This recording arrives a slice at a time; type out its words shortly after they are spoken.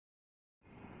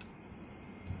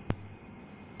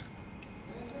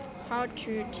how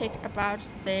to check about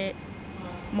the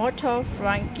motor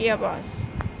front gearbox.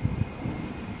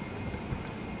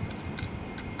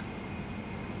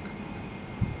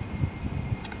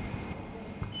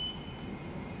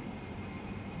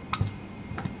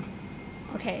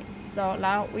 Okay, so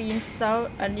now we install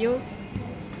a new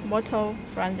motor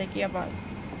from the gearbox.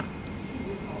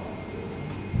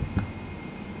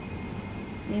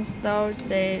 Install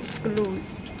the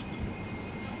screws.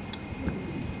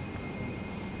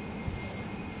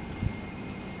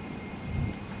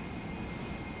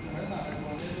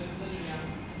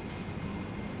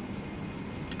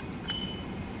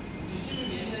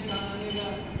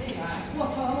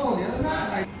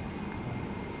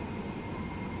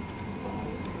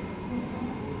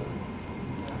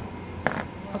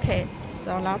 Okay,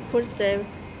 so now put the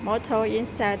motor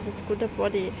inside the scooter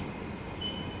body.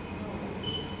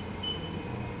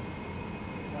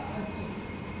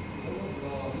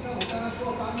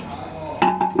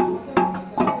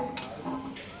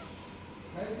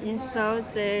 Install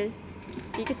the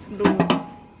big screws.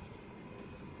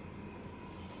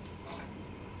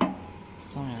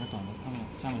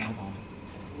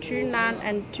 2 long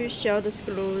and 2 short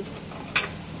screws.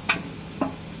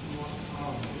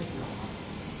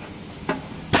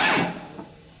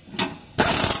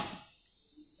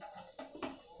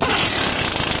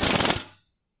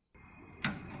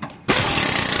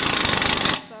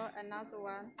 Another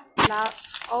one. Now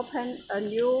open a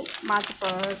new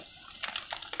motherboard.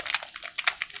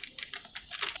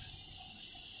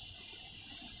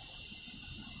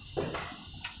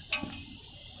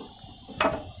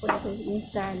 Put it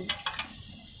inside.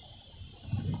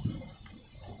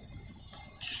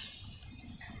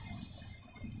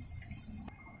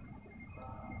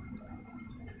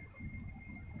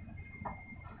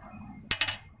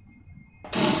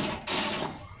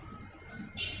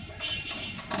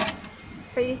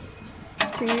 Face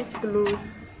 2 screws,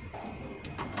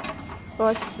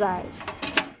 both sides.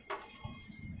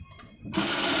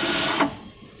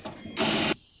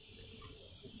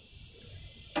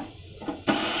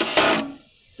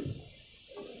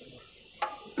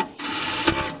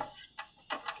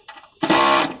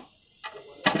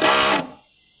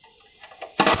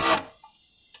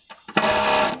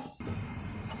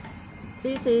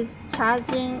 This is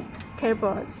charging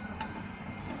cables.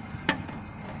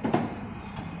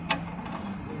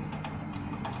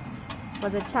 For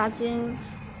the charging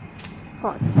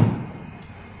port.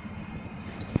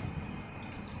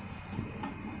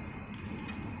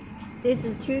 This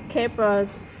is 2 cables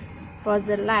for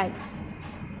the lights.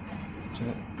 这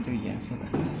个颜色的。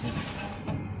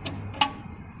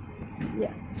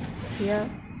Yeah, here,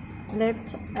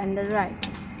 left and right,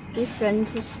 different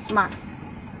marks.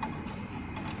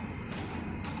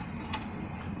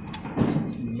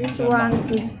 This one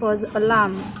is for the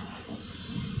alarm.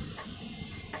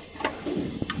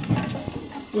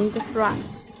 In the front,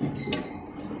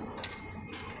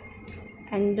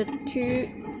 and 2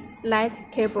 light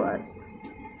cables.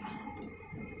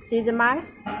 See the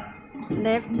marks?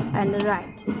 Left and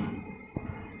right.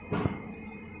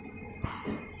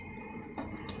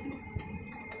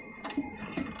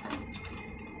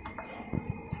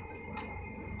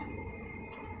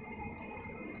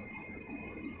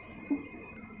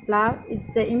 Now is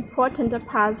the important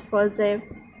part for the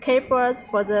cables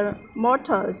for the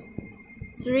motors.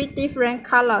 3 different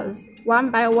colors,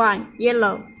 1 by 1,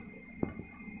 yellow,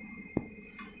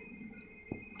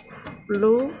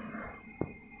 blue,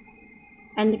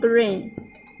 and green.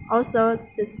 Also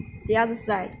the other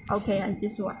side, okay, and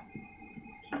this one.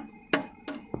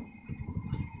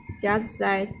 The other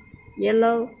side,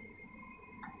 yellow,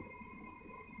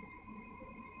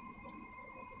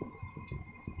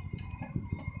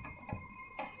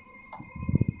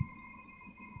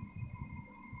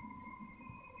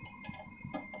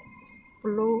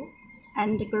 blue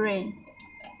and green,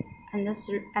 and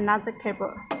another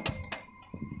cable.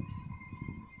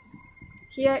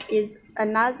 Here is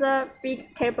another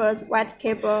big cable, white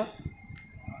cable.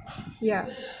 Here,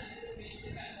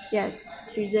 yes,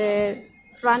 to the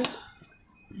front,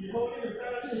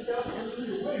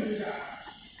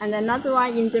 and another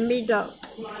one in the middle.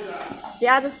 The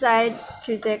other side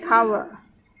to the cover.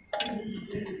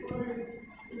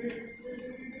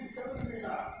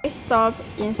 Stop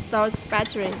installs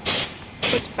battery.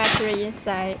 Put battery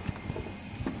inside.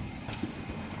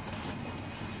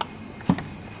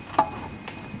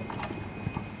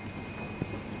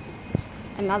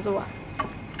 Another one.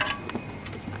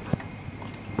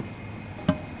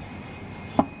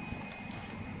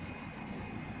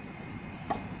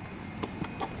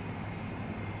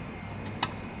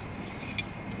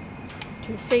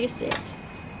 To fix it.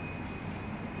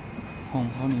 孔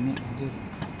头里面就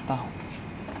倒。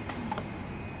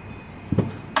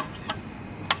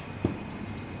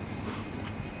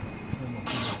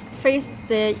 Fix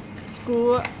the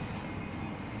screw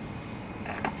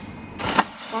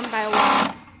one by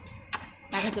one,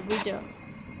 like the video.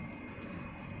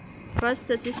 First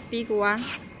this big one,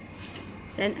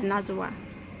 then another one.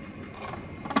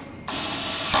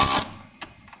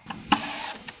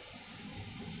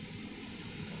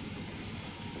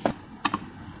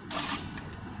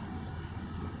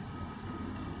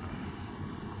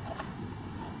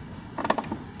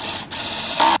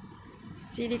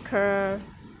 Silicone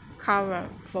cover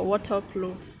for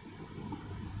waterproof.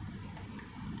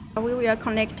 We will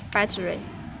connect battery.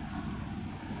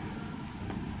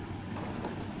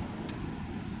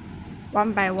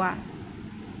 One by one.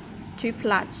 2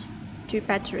 plugs, 2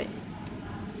 battery.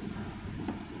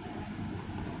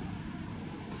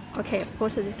 Okay,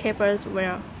 put the cables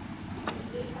well.